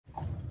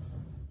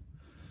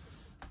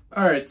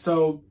Alright,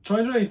 so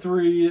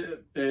 2023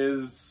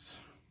 is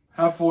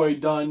halfway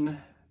done,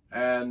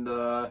 and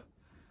I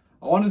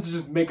wanted to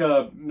just make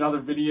another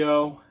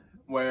video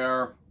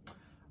where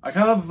I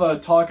kind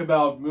of talk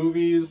about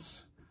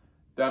movies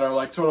that are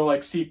like sort of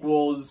like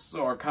sequels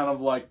or kind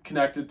of like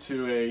connected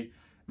to a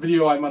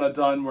video I might have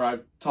done where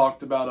I've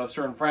talked about a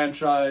certain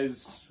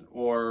franchise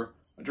or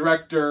a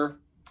director,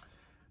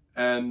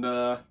 and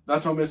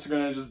that's what I'm basically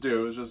going to just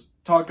do, is just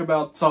talk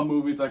about some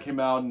movies that came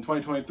out in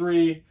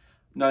 2023.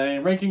 Not in any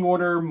ranking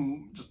order,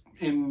 just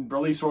in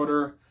release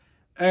order,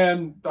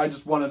 and I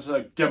just wanted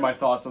to get my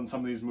thoughts on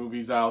some of these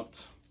movies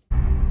out.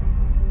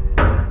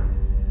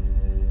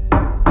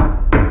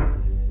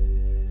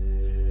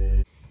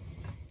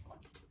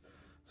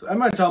 So M.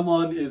 Night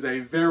Shyamalan is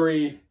a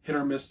very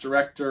hit-or-miss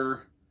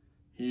director.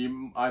 He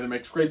either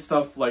makes great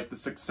stuff like The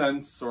Sixth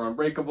Sense or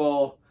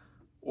Unbreakable,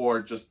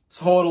 or just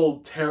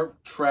total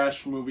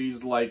trash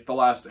movies like The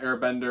Last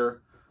Airbender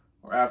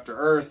or After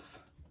Earth.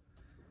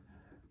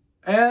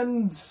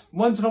 And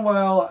once in a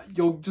while,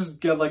 you'll just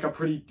get like a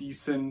pretty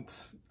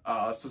decent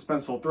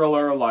suspenseful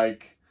thriller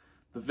like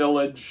The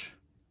Village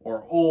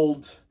or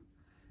Old.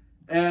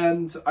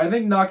 And I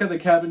think Knock at the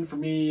Cabin, for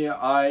me,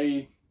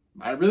 I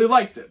really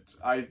liked it.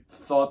 I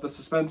thought the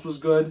suspense was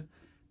good.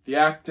 The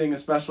acting,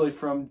 especially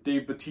from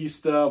Dave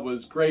Bautista,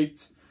 was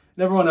great.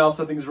 And everyone else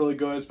I think is really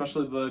good,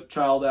 especially the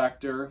child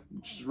actor,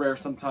 which is rare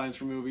sometimes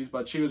for movies,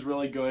 but she was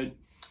really good.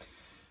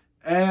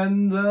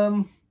 And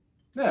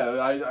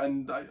yeah,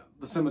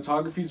 the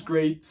cinematography's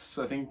great.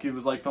 I think it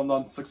was like filmed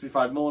on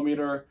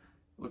 65mm. It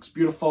looks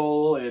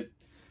beautiful.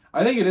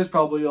 I think it is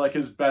probably like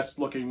his best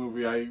looking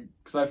movie.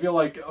 Because I feel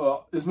like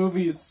his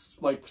movies,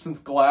 like since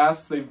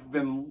Glass, they've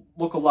been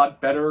look a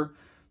lot better.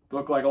 They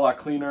look like a lot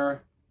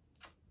cleaner,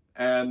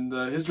 and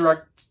his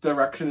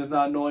direction is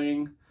not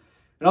annoying.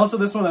 And also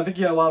this one, I think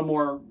he had a lot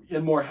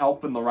more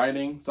help in the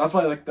writing. So that's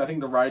why I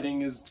think the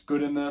writing is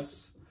good in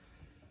this.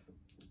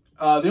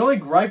 The only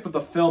gripe with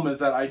the film is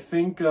that I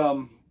think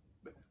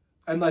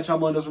M. Night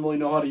Shyamalan doesn't really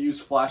know how to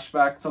use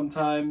flashback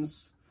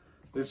sometimes.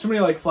 There's too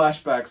many like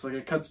flashbacks, like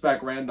it cuts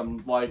back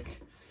random.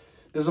 Like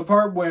there's a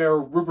part where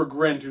Rupert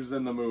Grint, who's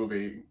in the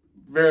movie,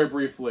 very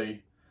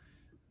briefly,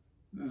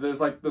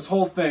 there's like this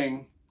whole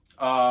thing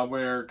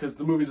where, because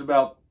the movie's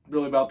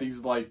really about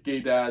these like gay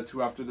dads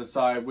who have to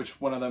decide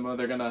which one of them are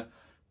they gonna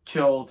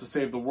kill to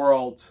save the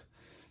world.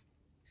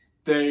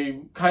 They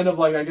kind of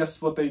like, I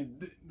guess what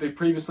they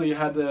previously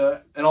had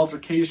an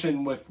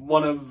altercation with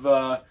one of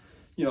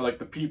like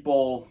the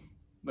people,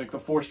 like the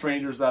four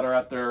strangers that are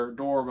at their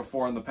door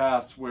before in the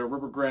past, where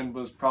Rupert Grint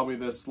was probably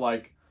this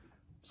like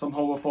some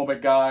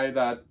homophobic guy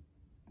that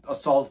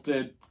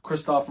assaulted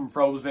Kristoff from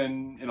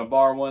Frozen in a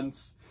bar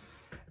once.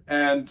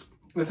 And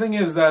the thing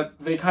is that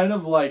they kind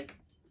of like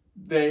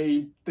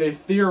they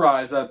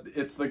theorize that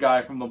it's the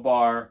guy from the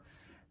bar,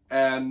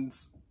 and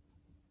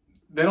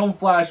they don't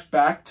flash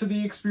back to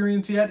the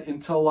experience yet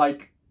until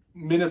like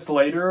minutes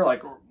later,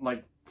 like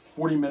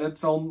 40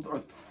 minutes or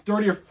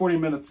 30 or 40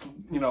 minutes,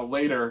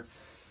 later.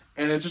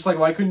 And it's just like,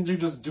 why couldn't you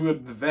just do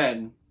it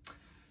then?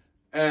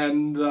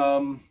 And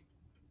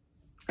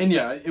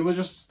yeah, it was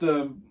just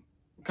kind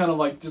of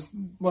like just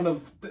one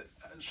of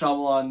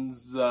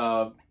Shyamalan's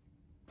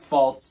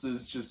faults,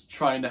 is just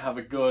trying to have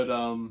a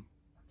good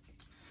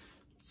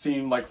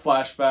scene like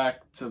flashback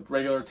to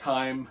regular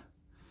time.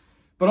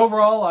 But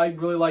overall, I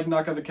really like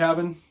Knock at the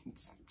Cabin.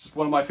 It's just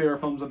one of my favorite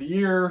films of the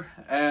year,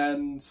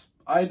 and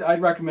I'd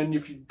recommend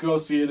if you go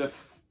see it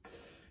if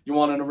you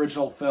want an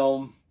original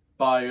film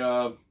by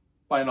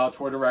an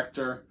auteur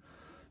director.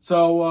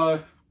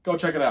 So go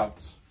check it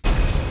out.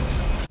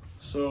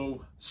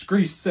 So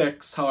Scree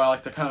 6, how I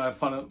like to kind of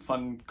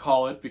fun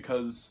call it,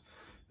 because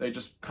they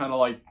just kind of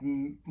like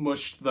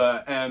mushed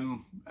the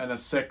M and a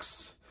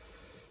 6.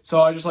 So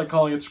I just like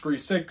calling it Scree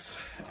 6,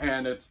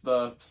 and it's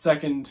the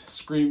second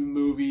Scream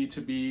movie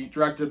to be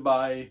directed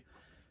by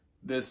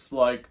this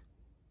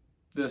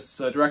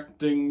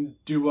directing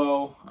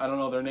duo. I don't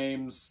know their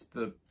names.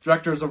 The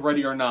directors of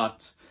Ready or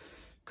Not,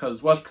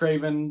 because Wes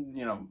Craven,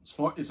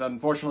 is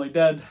unfortunately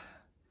dead.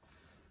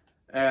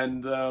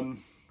 And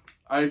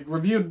I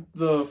reviewed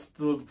the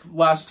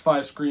last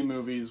 5 Scream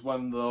movies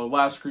when the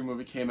last Scream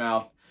movie came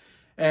out.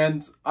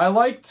 And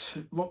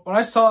when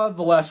I saw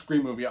the last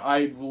Scream movie,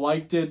 I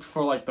liked it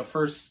for like the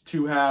first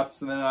 2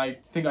 halves, and then I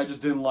think I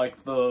just didn't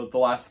like the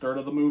last third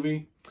of the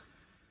movie.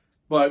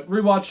 But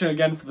rewatching it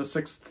again for the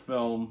 6th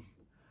film,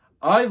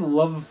 I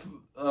love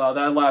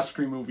that last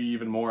Scream movie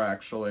even more,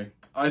 actually.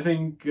 I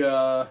think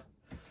it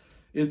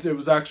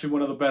was actually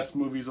one of the best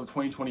movies of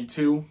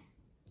 2022.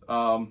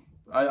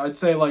 I'd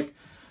say like,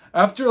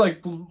 after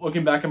like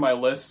looking back at my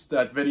list,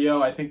 that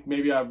video, I think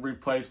maybe I've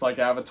replaced like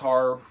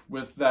Avatar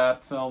with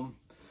that film.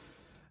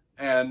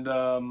 And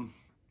I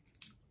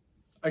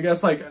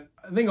guess like,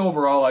 I think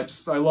overall I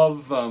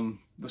love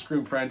the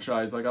Scream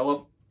franchise. Like I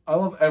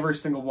love every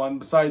single one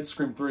besides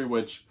Scream 3,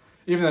 which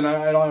even then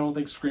I don't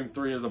think Scream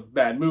 3 is a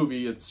bad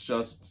movie. It's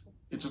just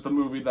a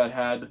movie that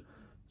had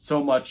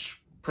so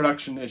much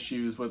production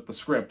issues with the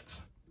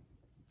script.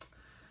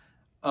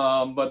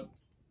 But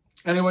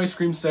Anyway,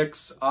 Scream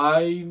 6,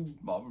 I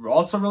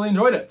also really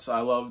enjoyed it.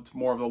 I loved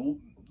more of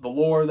the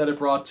lore that it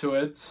brought to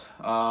it.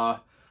 I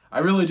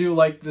really do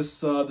like this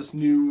this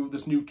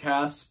new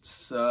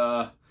cast,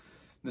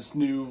 this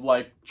new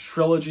like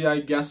trilogy.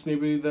 I guess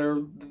maybe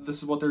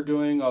this is what they're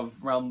doing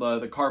around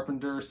the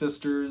Carpenter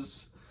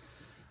sisters.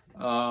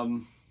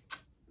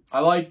 I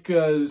like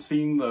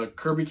seeing the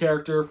Kirby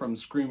character from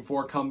Scream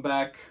 4 come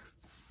back.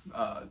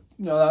 You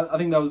know, I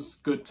think that was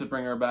good to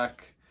bring her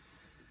back.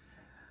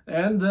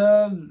 And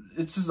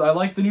it's just, I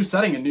like the new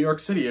setting in New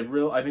York City.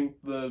 I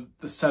think the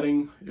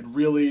setting, it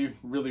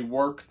really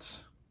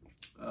worked,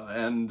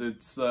 and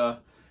it's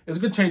a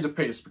good change of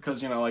pace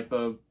because, you know, like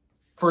the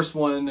first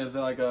one is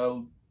in like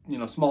a, you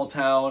know, small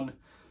town,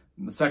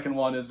 and the second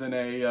one is in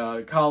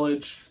a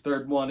college,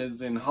 third one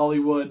is in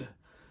Hollywood,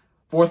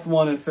 fourth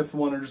one and fifth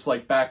one are just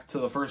like back to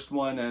the first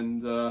one,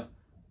 and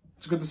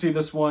it's good to see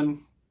this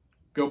one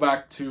go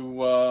back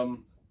to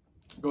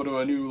go to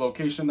a new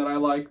location that I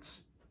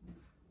liked,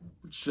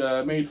 which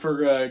made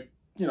for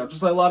you know,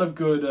 just a lot of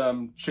good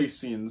chase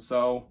scenes.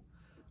 So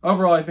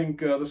overall, I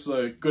think this was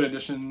a good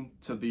addition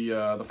to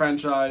the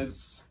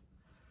franchise,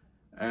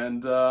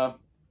 and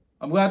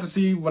I'm glad to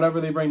see whatever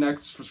they bring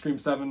next for Scream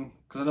 7,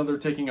 because I know they're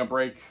taking a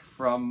break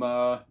from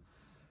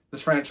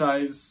this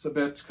franchise a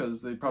bit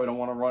because they probably don't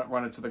want to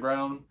run it to the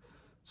ground.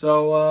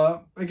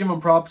 So I give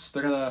them props.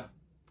 They're gonna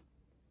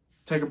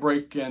take a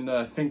break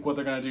and think what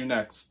they're gonna do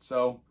next.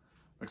 So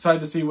I'm excited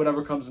to see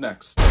whatever comes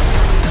next.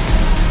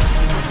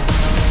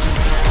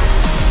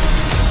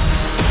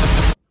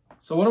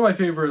 So one of my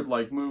favorite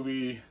like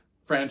movie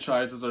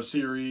franchises or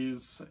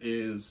series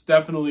is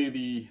definitely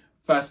the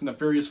Fast and the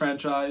Furious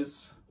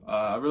franchise.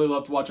 I really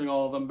loved watching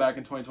all of them back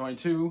in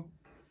 2022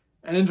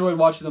 and enjoyed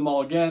watching them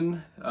all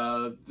again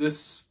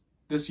this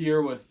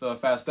year with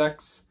Fast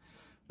X.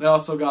 And I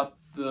also got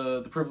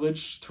the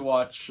privilege to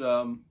watch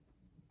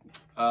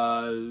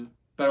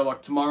Better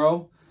Luck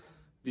Tomorrow,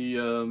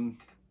 the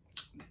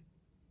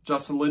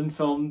Justin Lin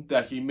film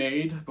that he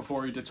made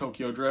before he did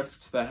Tokyo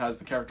Drift that has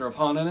the character of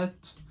Han in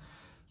it.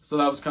 So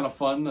that was kind of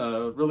fun.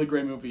 Really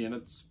great movie, and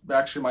it's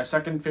actually my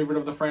second favorite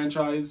of the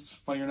franchise,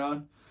 funny or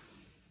not.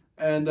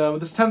 And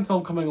with this 10th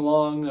film coming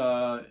along,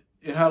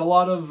 it had a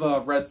lot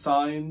of red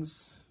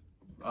signs.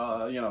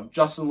 You know,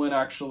 Justin Lin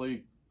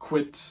actually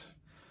quit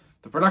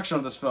the production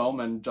of this film,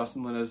 and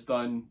Justin Lin has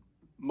done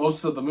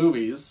most of the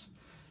movies,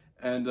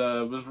 and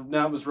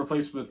was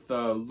replaced with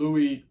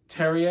Louis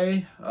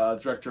Terrier,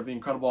 director of The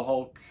Incredible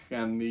Hulk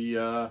and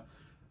the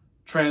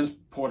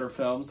Transporter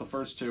films, the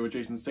first two with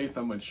Jason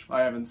Statham, which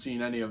I haven't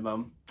seen any of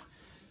them.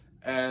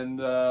 And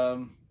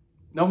no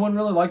one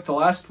really liked the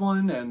last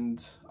one,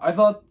 and I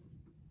thought,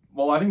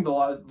 well, I think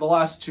the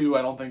last two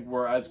I don't think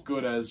were as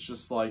good as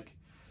just like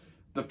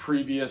the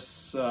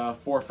previous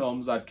 4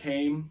 films that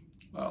came.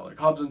 Like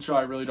Hobbs and Shaw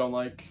I really don't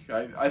like.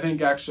 I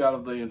think actually out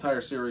of the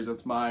entire series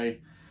it's my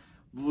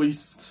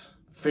least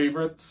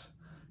favorite.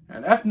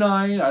 And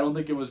F9, I don't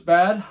think it was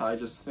bad. I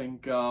just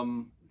think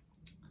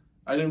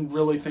I didn't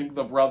really think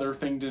the brother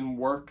thing didn't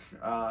work.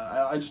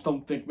 I just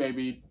don't think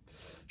maybe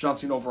John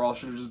Cena overall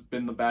should have just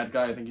been the bad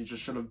guy. I think he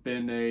just should have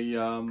been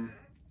a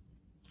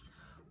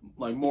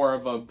like more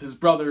of his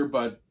brother,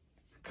 but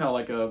kind of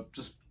like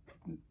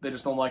they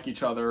just don't like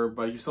each other,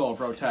 but he's still a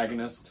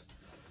protagonist.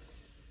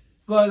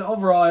 But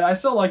overall, I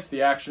still liked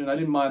the action. I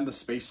didn't mind the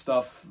space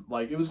stuff.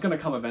 Like, it was gonna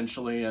come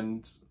eventually,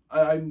 and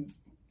I'm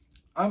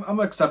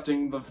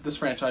accepting this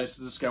franchise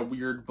to just get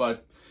weird,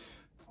 but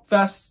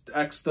Fast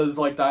X does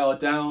like dial it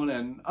down,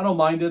 and I don't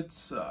mind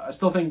it. I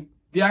still think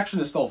the action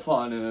is still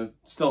fun and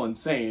it's still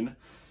insane.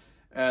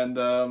 And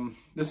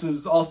this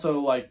is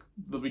also like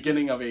the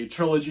beginning of a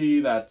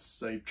trilogy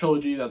that's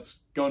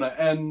gonna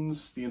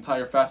end the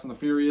entire Fast and the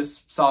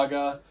Furious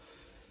saga.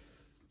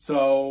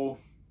 So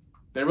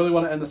they really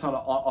want to end this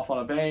off on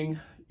a bang.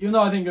 Even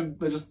though I think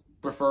I just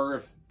prefer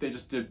if they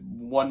just did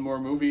one more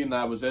movie and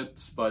that was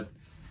it. But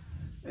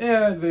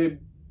yeah,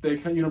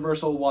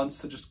 Universal wants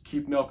to just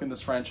keep milking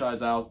this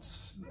franchise out,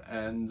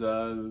 and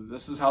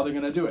this is how they're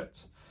gonna do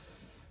it.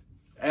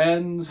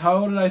 And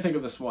how did I think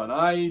of this one?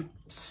 I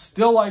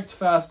still liked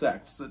Fast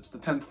X. It's the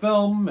 10th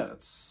film, and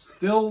it's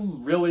still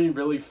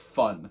really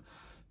fun.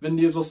 Vin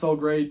Diesel's still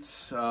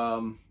great.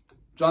 John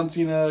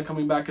Cena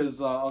coming back as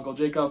Uncle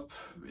Jacob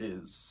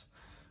is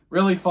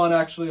really fun,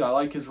 actually. I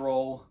like his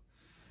role.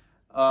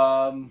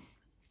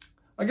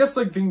 I guess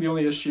I think the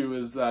only issue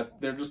is that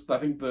I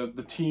think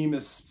the team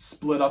is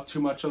split up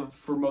too much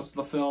for most of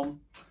the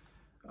film.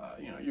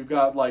 You know, you've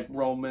got like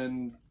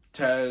Roman,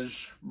 Tej,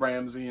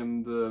 Ramsey,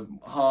 and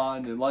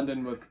Han in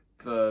London with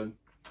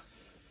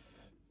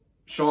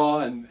Shaw,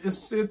 and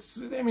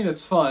I mean,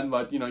 it's fun,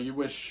 but you know, you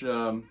wish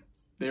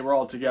they were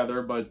all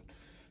together, but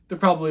they're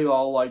probably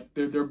all like,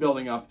 they're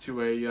building up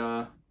to a,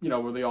 you know,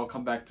 where they all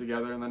come back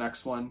together in the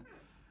next one.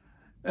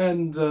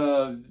 And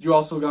you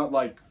also got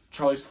like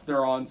Charlize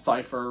Theron,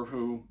 Cypher,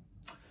 who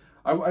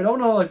I don't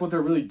know like what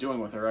they're really doing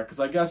with her, because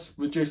I guess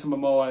with Jason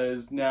Momoa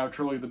is now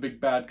truly the big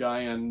bad guy,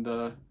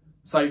 and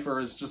Cypher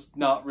is just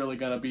not really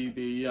gonna be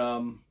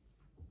the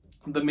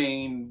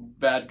main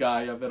bad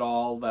guy of it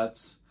all.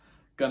 That's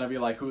gonna be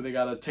like who they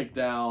gotta take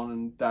down,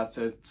 and that's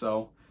it.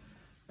 So,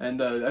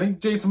 and I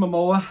think Jason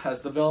Momoa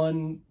as the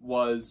villain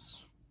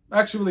was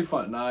actually really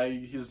fun.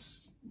 He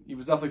was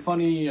definitely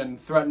funny and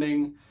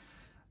threatening,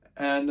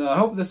 and I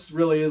hope this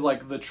really is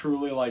like the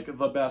truly like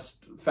the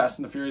best Fast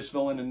and the Furious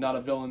villain, and not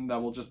a villain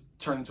that will just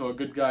turn into a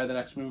good guy the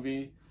next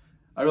movie.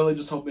 I really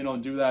just hope they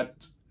don't do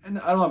that, and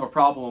I don't have a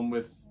problem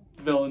with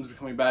villains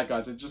becoming bad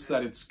guys. It's just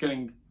that it's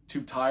getting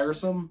too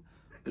tiresome.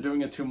 They're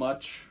doing it too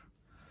much.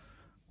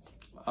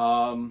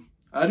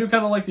 I do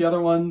kind of like the other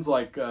ones,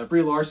 like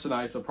Brie Larson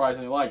I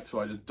surprisingly liked, who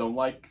I just don't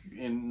like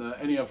in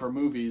any of her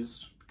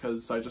movies,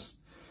 because I just,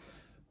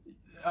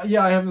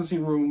 yeah, I haven't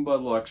seen Room,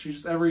 but look,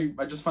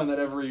 I just find that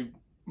every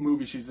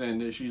movie she's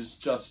in, she's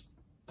just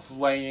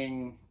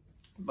playing,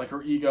 like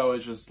her ego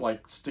is just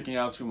like sticking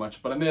out too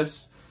much. But in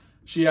this,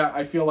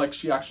 I feel like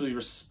she actually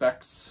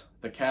respects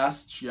the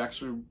cast, she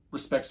actually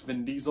respects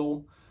Vin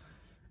Diesel,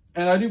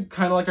 and I do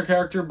kind of like her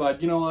character,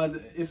 but you know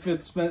what, if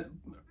it's meant,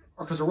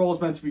 because the role is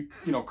meant to be,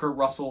 you know, Kurt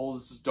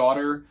Russell's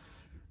daughter,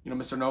 you know,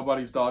 Mr.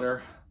 Nobody's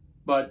daughter.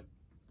 But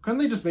couldn't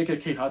they just make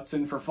it Kate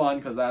Hudson for fun?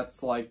 Because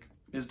that's like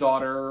his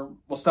daughter,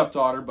 well,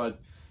 stepdaughter, but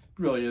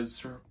really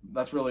is her,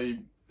 that's really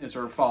is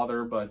her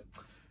father. But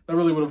that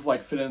really would have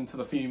like fit into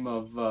the theme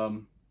of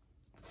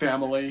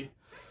family.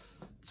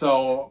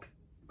 So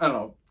I don't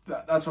know.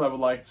 That's what I would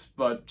like,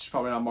 but she's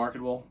probably not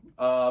marketable.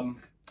 I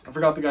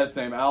forgot the guy's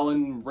name.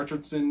 Alan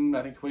Richardson,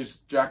 I think he plays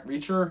Jack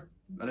Reacher.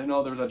 I didn't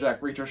know there was a Jack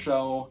Reacher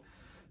show.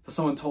 So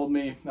someone told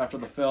me after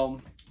the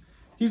film.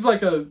 He's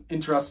like a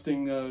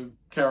interesting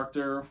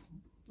character.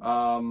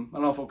 I don't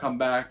know if he'll come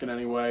back in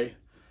any way.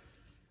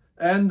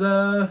 And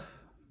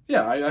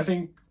yeah, I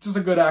think just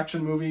a good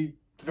action movie,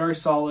 very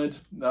solid.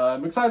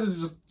 I'm excited to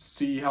just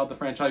see how the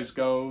franchise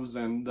goes,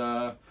 and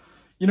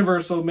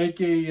Universal make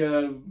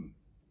a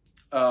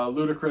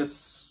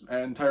Ludacris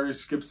and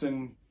Tyrese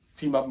Gibson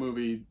team up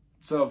movie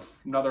instead of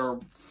another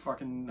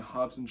fucking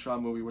Hobbs and Shaw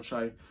movie, which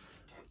I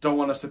don't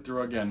want to sit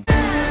through again.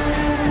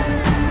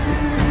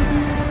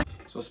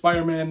 So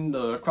Spider-Man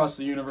Across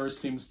the Universe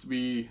seems to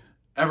be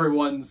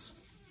everyone's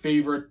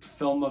favorite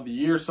film of the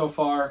year so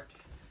far.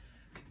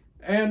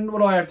 And what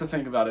do I have to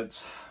think about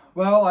it?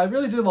 Well, I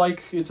really did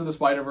like Into the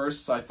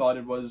Spider-Verse. I thought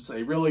it was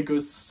a really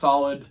good,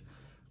 solid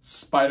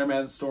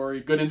Spider-Man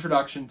story. Good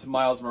introduction to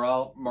Miles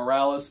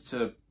Morales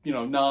to, you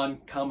know,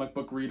 non-comic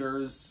book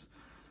readers.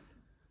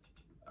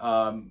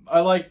 I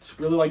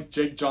really liked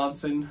Jake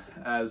Johnson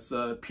as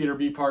Peter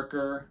B.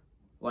 Parker,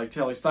 like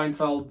Haley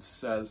Steinfeld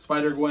as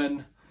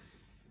Spider-Gwen,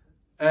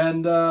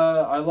 and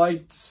I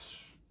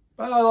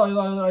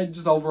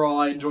just overall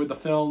I enjoyed the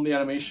film. The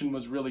animation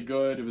was really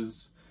good. It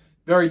was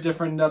very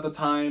different at the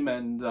time,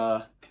 and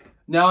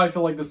now I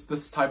feel like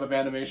this type of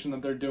animation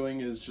that they're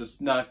doing is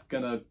just not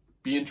gonna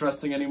be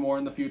interesting anymore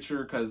in the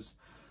future, because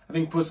I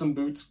think Puss in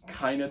Boots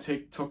kind of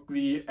took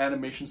the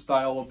animation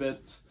style a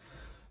bit,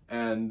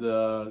 and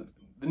the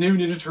new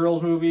Ninja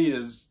Turtles movie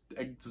is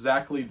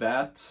exactly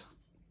that.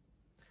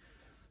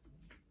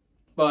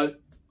 But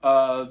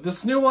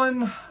this new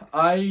one,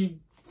 I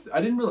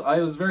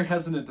was very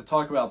hesitant to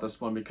talk about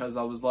this one, because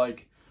I was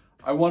like,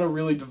 I want to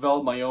really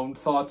develop my own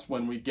thoughts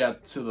when we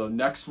get to the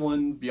next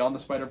one, Beyond the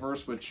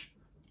Spider-Verse, which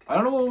I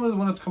don't know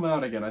when it's coming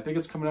out again. I think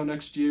it's coming out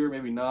next year,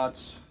 maybe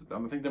not. I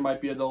think there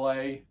might be a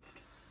delay.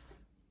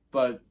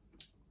 But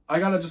I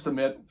gotta just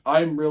admit,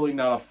 I'm really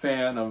not a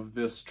fan of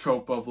this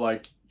trope of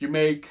like, you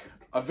make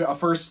a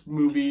first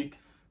movie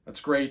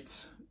that's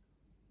great,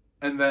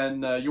 and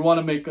then you want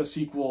to make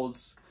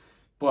sequels,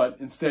 but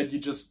instead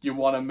you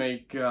want to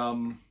make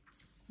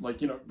like,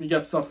 you know, we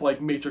get stuff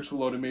like Matrix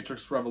Reloaded,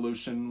 Matrix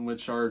Revolution,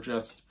 which are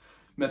just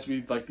meant to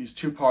be like these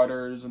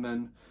two-parters, and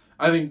then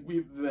I think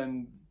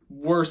then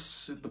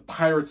worse, the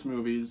Pirates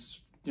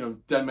movies, you know,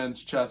 Dead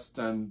Man's Chest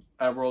and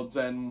At World's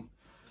End,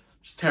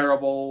 just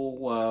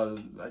terrible.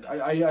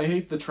 I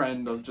hate the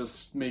trend of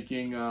just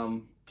making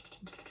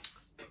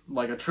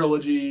like a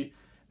trilogy,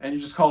 and you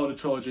just call it a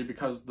trilogy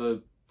because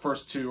the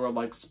first two are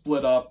like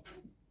split up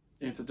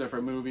into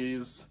different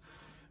movies.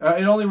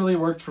 It only really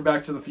worked for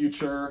Back to the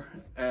Future,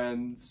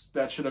 and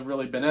that should have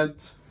really been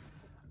it.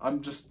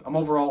 I'm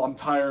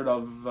tired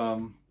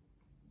of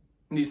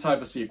these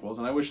type of sequels,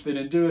 and I wish they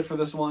didn't do it for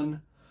this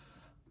one.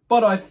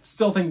 But I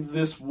still think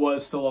this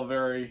was still a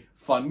very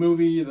fun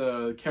movie.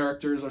 The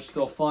characters are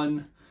still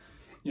fun.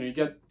 You know, you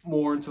get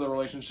more into the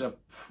relationship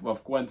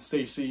of Gwen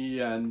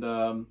Stacy and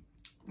you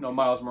know,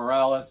 Miles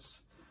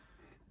Morales.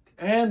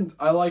 And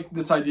I like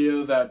this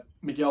idea that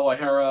Miguel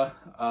O'Hara,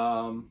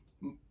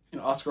 you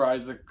know, Oscar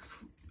Isaac,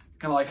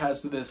 kind of like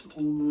has this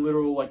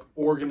literal like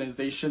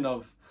organization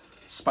of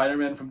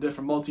Spider-Man from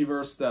different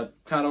multiverse that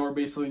kind of are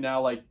basically now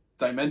like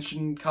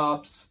dimension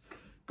cops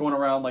going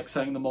around like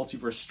setting the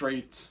multiverse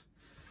straight.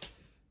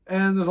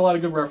 And there's a lot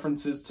of good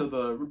references to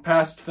the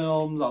past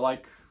films. I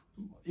like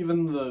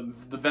even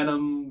the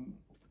Venom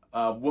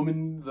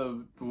woman,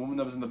 the woman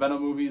that was in the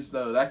Venom movies.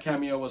 That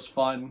cameo was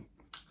fun.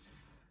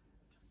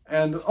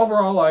 And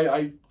overall,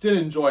 I did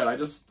enjoy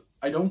it.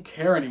 I don't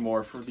care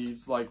anymore for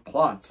these like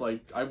plots.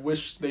 Like, I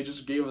wish they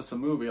just gave us a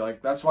movie.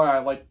 Like, that's why I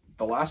liked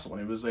the last one.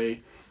 It was a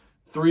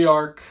three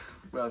act,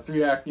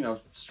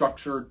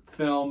 structured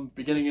film,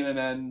 beginning and an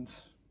end.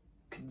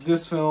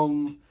 This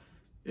film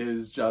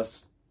is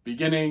just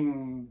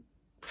beginning,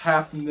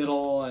 half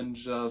middle, and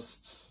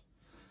just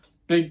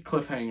big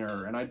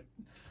cliffhanger. And I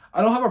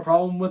don't have a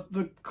problem with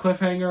the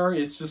cliffhanger.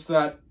 It's just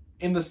that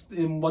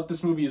in what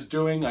this movie is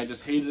doing, I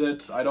just hated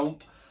it.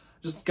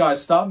 Just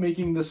guys, stop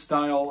making this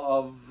style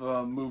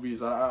of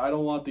movies. I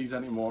don't want these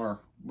anymore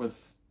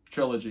with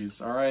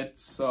trilogies. All right,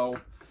 so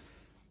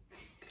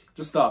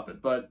just stop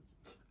it. But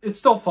it's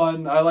still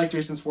fun. I like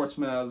Jason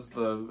Schwartzman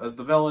as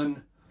the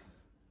villain.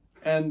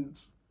 And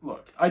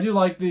look, I do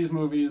like these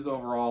movies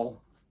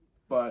overall,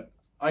 but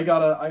I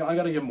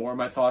gotta give more of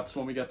my thoughts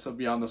when we get to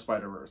Beyond the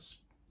Spider-Verse.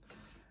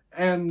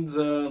 And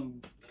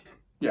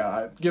yeah,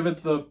 I give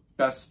it the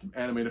best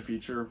animated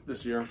feature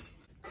this year.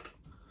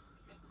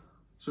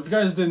 So if you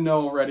guys didn't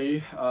know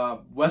already,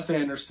 Wes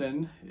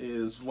Anderson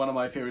is one of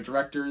my favorite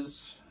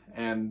directors,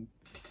 and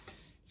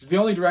he's the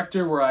only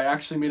director where I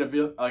actually made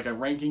a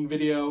ranking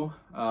video.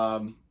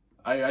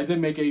 I did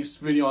make a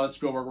video on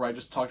Spielberg where I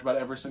just talked about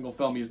every single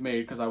film he's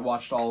made because I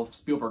watched all of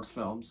Spielberg's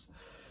films.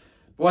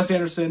 But Wes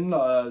Anderson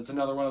is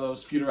another one of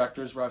those few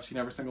directors where I've seen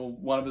every single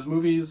one of his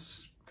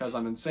movies because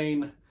I'm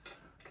insane.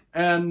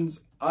 And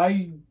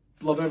I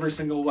love every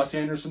single Wes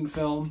Anderson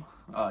film.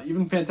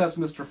 Even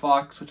Fantastic Mr.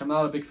 Fox, which I'm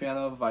not a big fan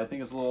of, I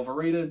think is a little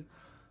overrated.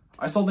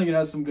 I still think it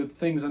has some good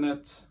things in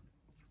it.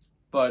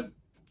 But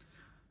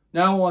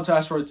now on to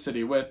Asteroid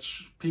City,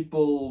 which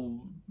people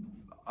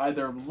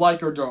either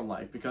like or don't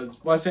like,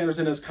 because Wes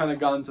Anderson has kind of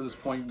gotten to this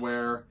point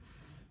where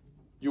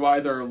you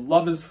either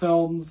love his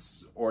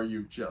films or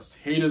you just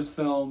hate his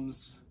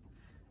films.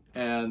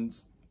 And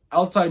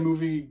outside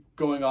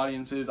movie-going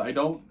audiences, I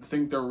don't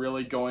think they're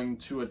really going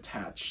to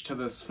attach to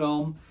this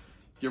film.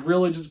 You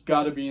really just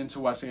got to be into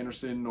Wes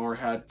Anderson or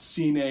had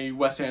seen a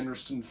Wes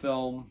Anderson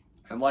film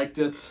and liked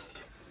it.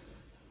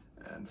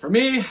 And for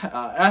me,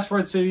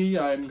 Asteroid City,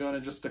 I'm going to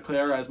just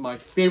declare as my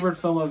favorite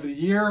film of the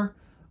year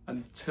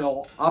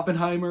until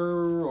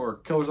Oppenheimer or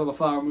Killers of the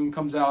Flower Moon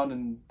comes out,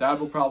 and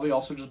that will probably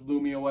also just blow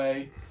me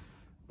away.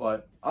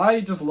 But I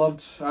just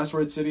loved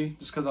Asteroid City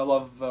just because I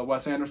love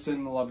Wes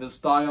Anderson, I love his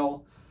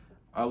style,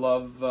 I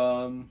love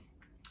the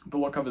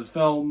look of his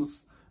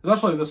films,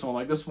 especially this one.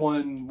 Like, this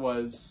one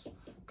was...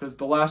 because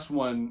the last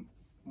one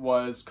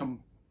was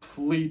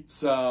complete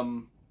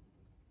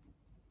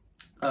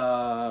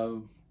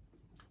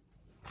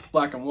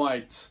black and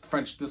white,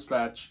 French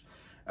Dispatch.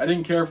 I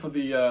didn't care for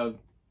the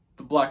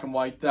black and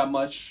white that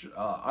much.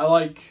 I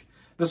like,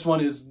 this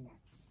one is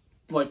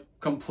like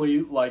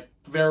complete, like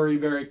very,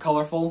 very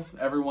colorful.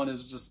 Everyone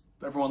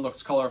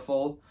looks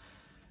colorful.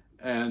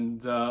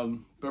 And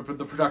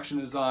the production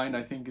design,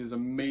 I think, is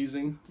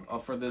amazing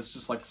for this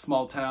just like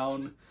small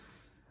town.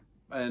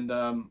 And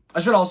I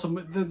should also,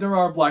 there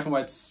are black and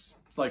white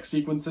like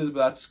sequences, but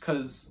that's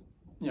because,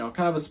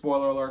 kind of a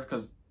spoiler alert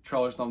because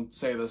trailers don't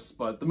say this,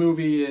 but the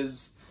movie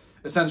is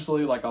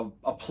essentially like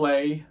a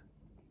play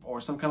or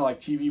some kind of like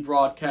TV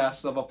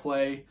broadcast of a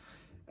play,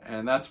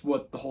 and that's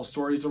what the whole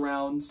story's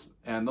around.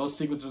 And those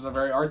sequences are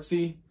very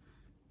artsy.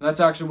 And that's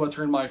actually what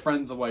turned my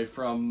friends away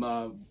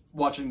from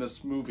watching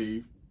this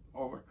movie,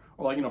 or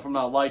like, from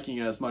not liking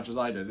it as much as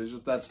I did. It's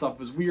just that stuff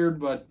was weird,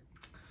 but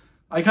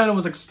I kind of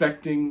was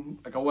expecting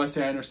like a Wes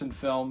Anderson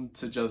film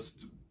to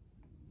just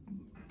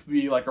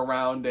be like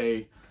around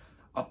a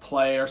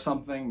play or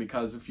something,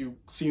 because if you've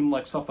seen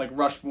like stuff like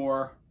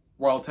Rushmore,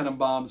 Royal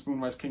Tenenbaums,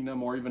 Moonrise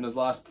Kingdom, or even his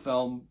last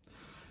film,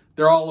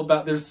 they're all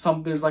about, there's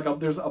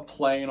a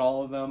play in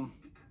all of them.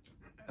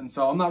 And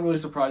so I'm not really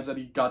surprised that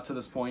he got to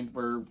this point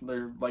where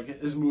they're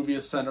like, his movie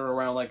is centered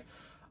around like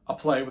a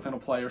play within a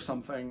play or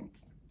something.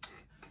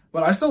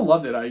 But I still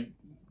loved it.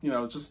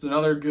 Just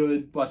another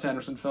good Wes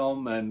Anderson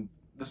film. And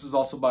this is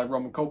also by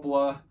Roman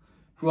Coppola,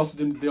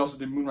 they also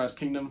did Moonrise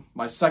Kingdom,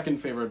 my second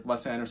favorite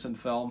Wes Anderson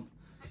film,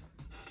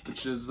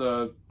 which is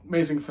an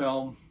amazing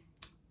film.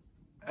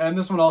 And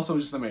this one also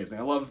is just amazing.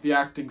 I love the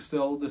acting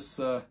still. This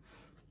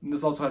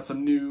also had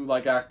some new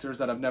like actors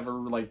that have never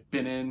like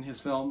been in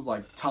his films,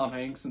 like Tom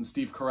Hanks and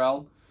Steve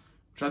Carell,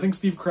 which I think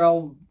Steve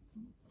Carell,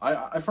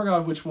 I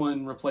forgot which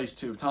one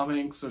replaced who, Tom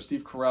Hanks or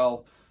Steve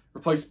Carell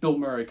replaced Bill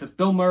Murray, because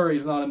Bill Murray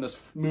is not in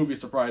this movie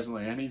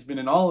surprisingly, and he's been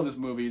in all of his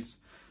movies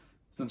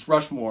since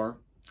Rushmore.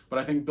 But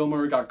I think Bill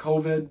Murray got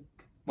COVID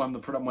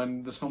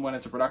when this film went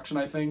into production,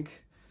 I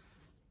think.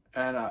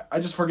 And I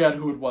just forget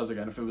who it was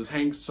again, if it was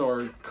Hanks or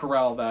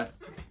Carell that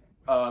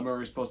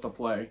Murray's supposed to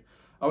play.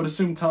 I would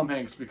assume Tom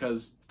Hanks,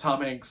 because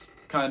Tom Hanks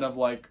kind of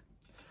like,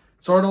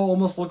 sort of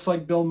almost looks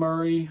like Bill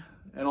Murray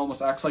and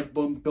almost acts like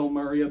Bill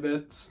Murray a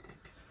bit.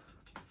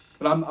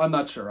 But I'm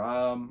not sure.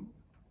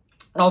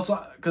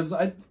 Also, because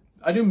I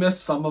do miss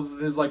some of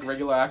his like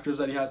regular actors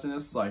that he has in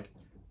this, like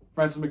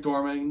Frances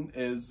McDormand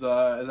is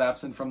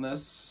absent from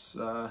this.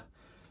 I'd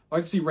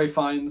like to see Ralph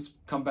Fiennes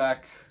come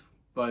back,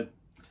 but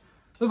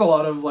there's a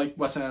lot of like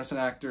Wes Anderson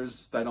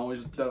actors that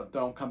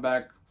don't come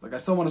back. Like, I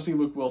still want to see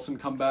Luke Wilson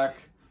come back.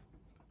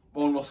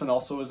 Owen Wilson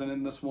also isn't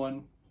in this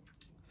one.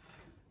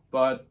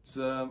 But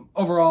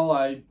overall,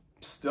 I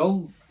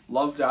still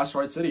loved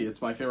Asteroid City.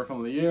 It's my favorite film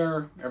of the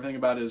year. Everything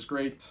about it is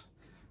great.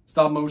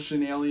 Stop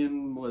motion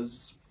Alien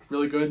was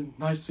really good.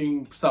 Nice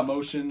seeing stop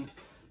motion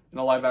in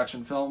a live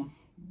action film,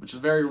 which is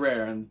very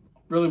rare, and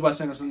really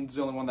Wes Anderson's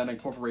the only one that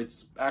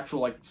incorporates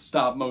actual like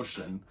stop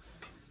motion.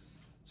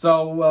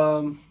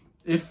 So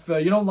if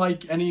you don't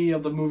like any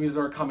of the movies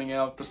that are coming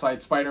out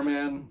besides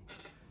Spider-Man,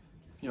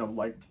 you know,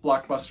 like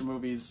blockbuster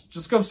movies,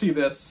 just go see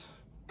this.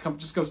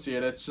 Just go see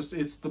it.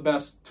 It's the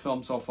best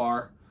film so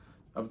far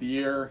of the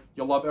year.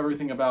 You'll love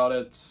everything about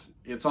it.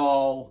 It's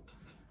all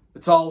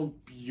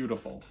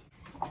beautiful.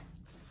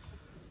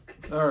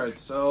 Alright,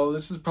 so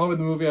this is probably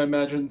the movie I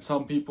imagine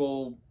some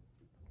people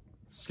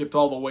skipped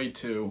all the way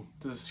to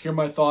hear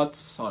my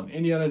thoughts on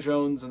Indiana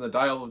Jones and the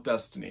Dial of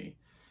Destiny.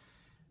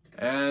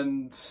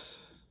 And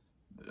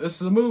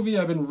this is a movie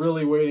I've been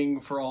really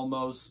waiting for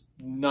almost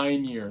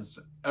 9 years.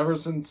 Ever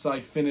since I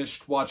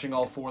finished watching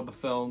all 4 of the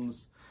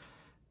films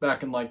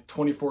back in like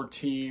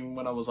 2014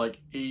 when I was like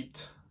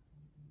 8.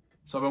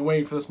 So I've been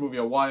waiting for this movie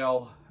a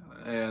while,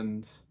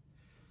 and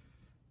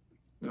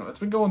you know, it's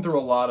been going through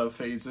a lot of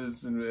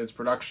phases in its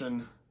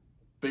production.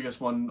 Biggest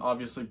one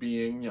obviously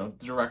being, you know,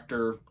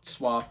 director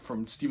swap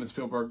from Steven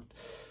Spielberg,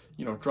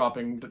 you know,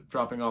 dropping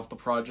off the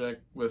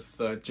project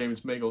with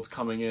James Mangold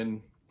coming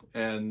in.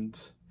 And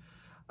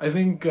I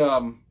think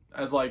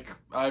as like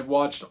I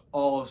watched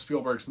all of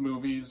Spielberg's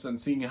movies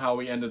and seeing how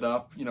he ended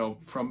up, you know,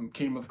 from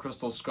Kingdom of the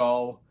Crystal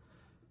Skull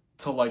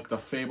to like The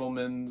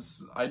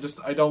Fabelmans,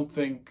 I don't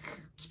think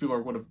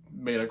Spielberg would have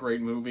made a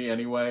great movie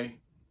anyway.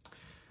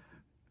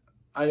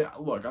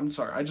 I'm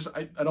sorry, I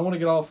don't want to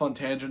get off on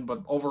tangent,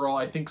 but overall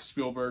I think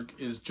Spielberg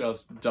is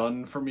just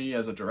done for me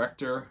as a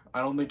director. I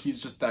don't think he's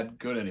just that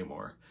good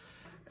anymore.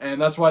 And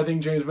that's why I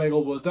think James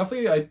Mangold was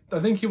definitely, I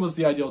think he was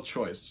the ideal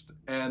choice.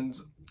 And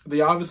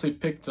they obviously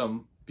picked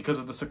him because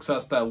of the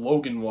success that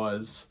Logan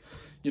was,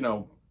 you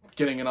know,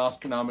 getting an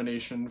Oscar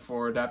nomination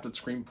for adapted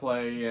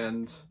screenplay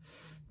and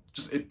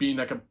just it being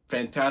like a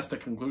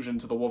fantastic conclusion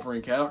to the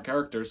Wolverine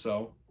character.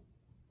 So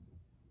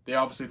they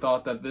obviously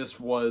thought that this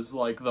was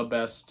like the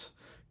best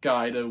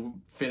guy to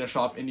finish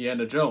off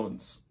Indiana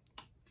Jones.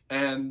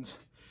 And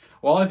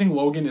while I think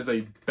Logan is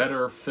a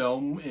better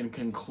film in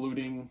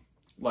concluding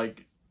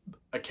like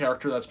a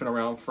character that's been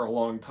around for a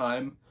long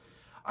time,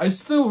 I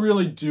still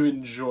really do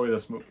enjoy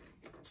this movie.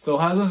 It still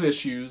has its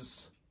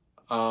issues.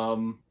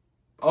 I'll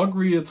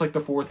agree it's like the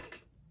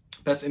 4th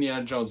best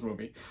Indiana Jones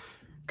movie,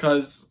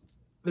 because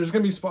there's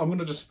gonna be I'm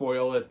gonna just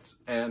spoil it.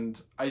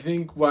 And I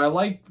think what I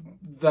like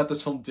that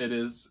this film did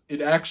is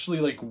it actually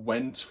like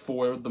went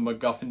for the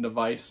MacGuffin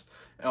device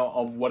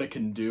of what it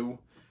can do,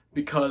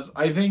 because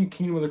I think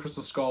Kingdom of the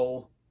Crystal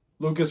Skull,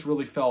 Lucas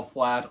really fell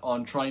flat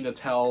on trying to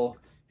tell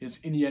his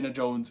Indiana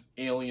Jones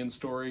alien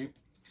story,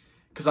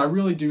 because I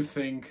really do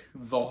think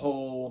the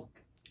whole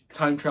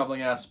time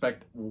traveling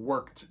aspect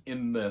worked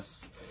in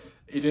this.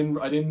 It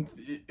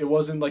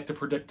wasn't like the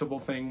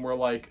predictable thing where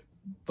like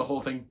the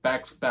whole thing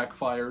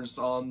backfires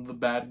on the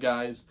bad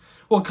guys.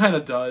 Well, it kind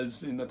of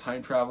does in the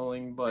time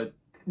traveling, but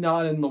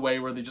not in the way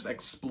where they just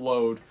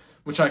explode,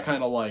 which I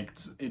kind of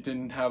liked. It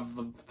didn't have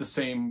the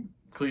same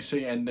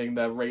cliche ending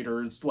that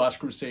Raiders, Last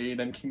Crusade,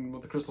 and Kingdom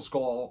of the Crystal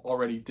Skull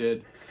already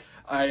did.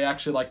 I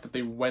actually like that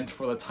they went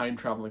for the time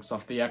traveling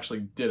stuff. They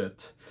actually did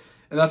it.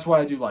 And that's why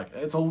I do like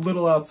it. It's a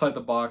little outside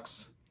the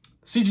box.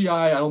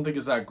 CGI I don't think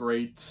is that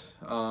great.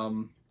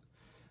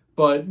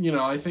 But, you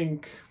know, I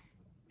think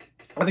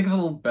it's a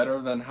little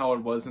better than how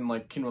it was in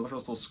like Kingdom of the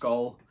Crystal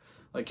Skull.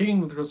 Like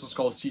Kingdom of the Crystal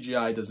Skull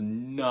CGI does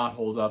not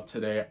hold up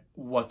today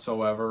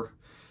whatsoever.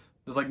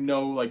 There's like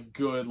no like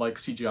good like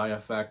CGI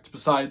effect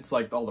besides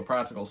like all the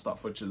practical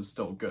stuff, which is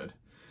still good.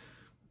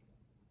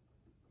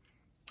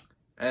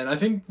 And I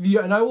think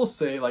and I will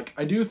say, like,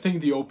 I do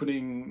think the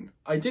opening,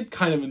 I did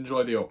kind of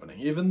enjoy the opening.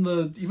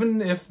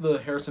 Even if the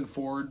Harrison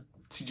Ford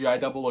CGI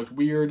double looked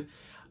weird,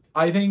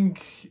 I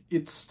think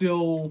it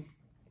still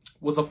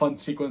was a fun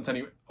sequence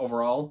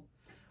overall.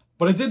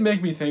 But it did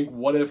make me think,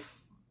 what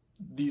if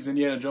these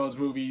Indiana Jones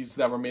movies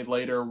that were made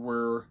later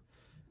were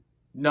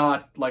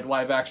not like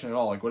live action at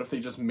all? Like, what if they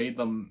just made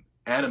them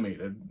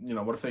animated? You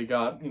know, what if they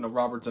got, you know,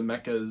 Robert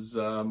Zemeckis'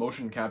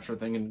 motion capture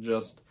thing and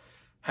just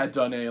had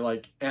done a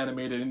like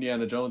animated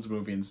Indiana Jones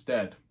movie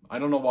instead? I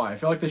don't know why. I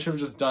feel like they should have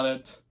just done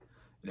it.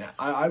 Yeah,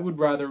 I would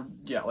rather,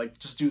 yeah, like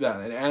just do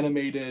that, an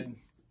animated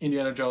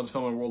Indiana Jones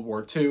film in World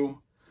War II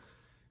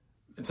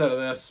instead of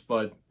this.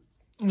 But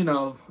you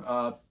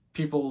know,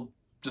 people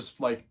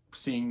just like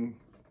seeing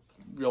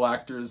real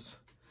actors.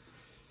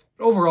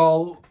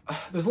 Overall,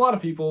 there's a lot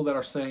of people that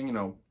are saying, you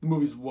know, the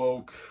movie's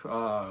woke,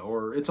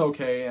 or it's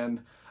okay,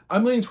 and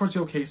I'm leaning towards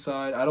the okay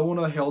side. I don't want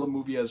to hail the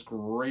movie as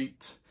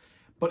great,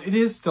 but it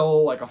is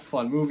still like a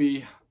fun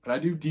movie, and I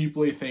do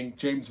deeply think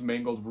James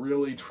Mangold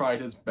really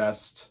tried his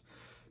best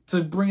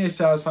to bring a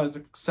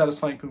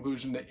satisfying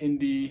conclusion to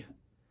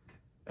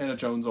Indiana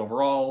Jones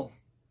overall.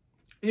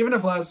 Even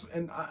if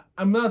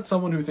I'm not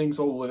someone who thinks,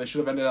 oh, they should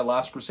have ended at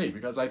Last Crusade,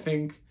 because I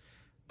think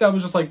that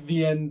was just like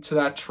the end to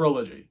that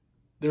trilogy.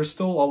 There's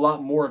still a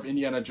lot more of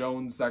Indiana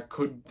Jones that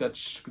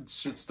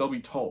should still be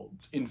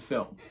told in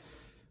film.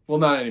 Well,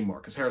 not anymore,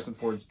 because Harrison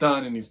Ford's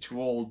done and he's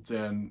too old,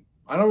 and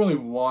I don't really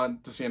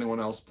want to see anyone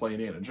else play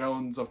Indiana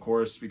Jones, of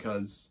course,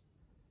 because,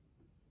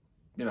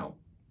 you know,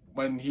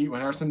 when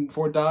Harrison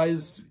Ford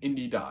dies,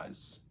 Indy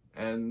dies.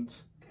 And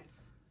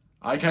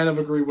I kind of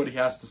agree what he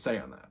has to say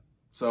on that.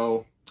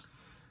 So,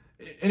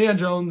 Indiana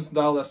Jones,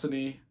 Dial of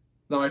Destiny,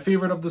 not my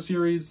favorite of the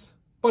series,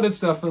 but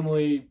it's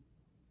definitely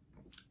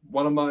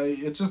one of my,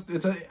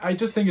 I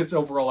just think it's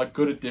overall a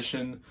good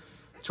addition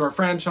to our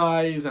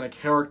franchise and a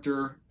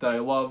character that I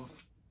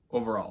love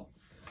overall.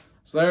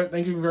 So there,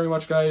 thank you very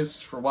much,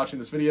 guys, for watching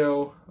this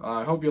video.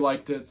 I hope you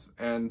liked it,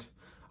 and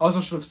I also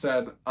should have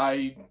said,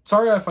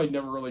 sorry if I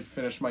never really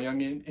finished my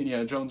Young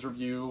Indiana Jones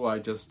review.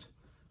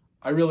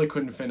 I really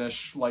couldn't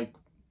finish. Like,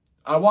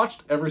 I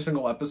watched every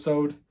single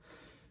episode,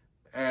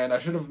 and I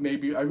should have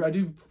I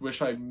do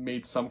wish I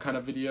made some kind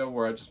of video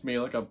where I just made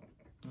like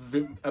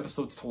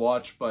episodes to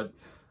watch, but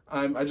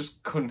I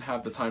just couldn't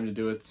have the time to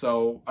do it.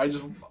 So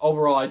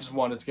overall, I just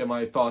wanted to get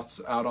my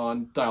thoughts out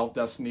on Dial of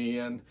Destiny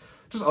and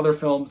just other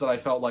films that I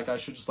felt like I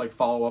should just like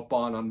follow up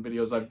on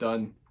videos I've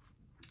done.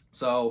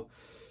 So,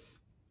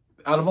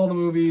 out of all the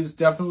movies,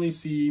 definitely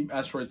see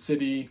Asteroid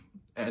City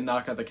and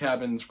Knock at the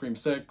Cabin, Scream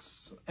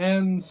 6,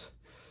 and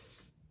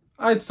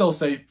I'd still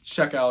say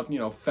check out,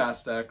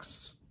 Fast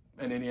X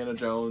and Indiana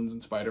Jones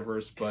and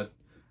Spider-Verse, but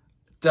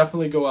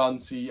definitely go out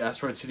and see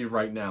Asteroid City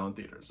right now in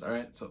theaters,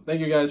 alright? So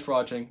thank you guys for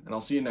watching, and I'll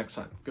see you next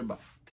time. Goodbye.